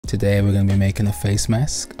Today we're going to be making a face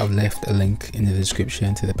mask. I've left a link in the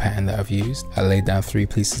description to the pattern that I've used. I laid down 3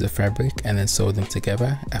 pieces of fabric and then sewed them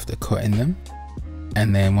together after cutting them.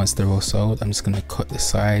 And then once they're all sewed, I'm just going to cut the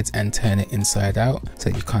sides and turn it inside out so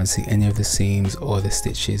you can't see any of the seams or the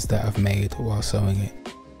stitches that I've made while sewing it.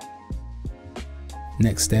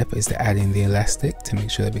 Next step is to add in the elastic to make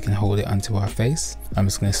sure that we can hold it onto our face. I'm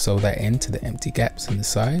just going to sew that into the empty gaps on the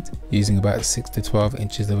side using about 6 to 12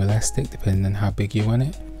 inches of elastic depending on how big you want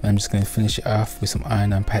it. I'm just going to finish it off with some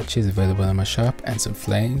iron-on patches available in my shop and some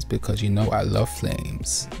flames because you know I love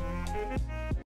flames.